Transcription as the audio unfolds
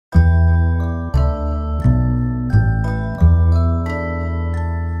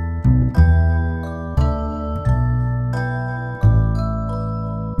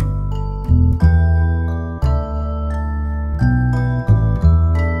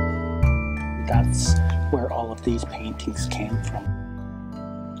that's where all of these paintings came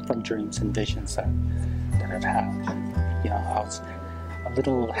from dreams and visions that I've had. You know, I was a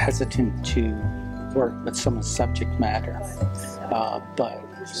little hesitant to work with some of the subject matter, but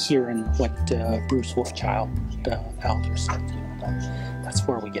hearing what Bruce Wolfchild, the elder, said, you know, that's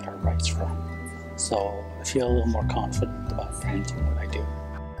where we get our rights from. So I feel a little more confident about painting what I do.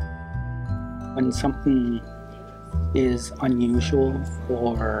 When something is unusual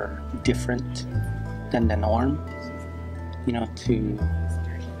or different than the norm, you know, to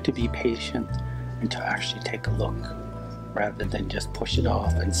be patient and to actually take a look rather than just push it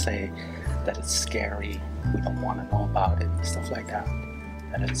off and say that it's scary, we don't want to know about it and stuff like that.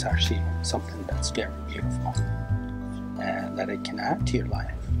 That it's actually something that's very beautiful and that it can add to your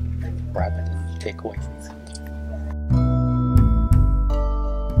life rather than take away from it.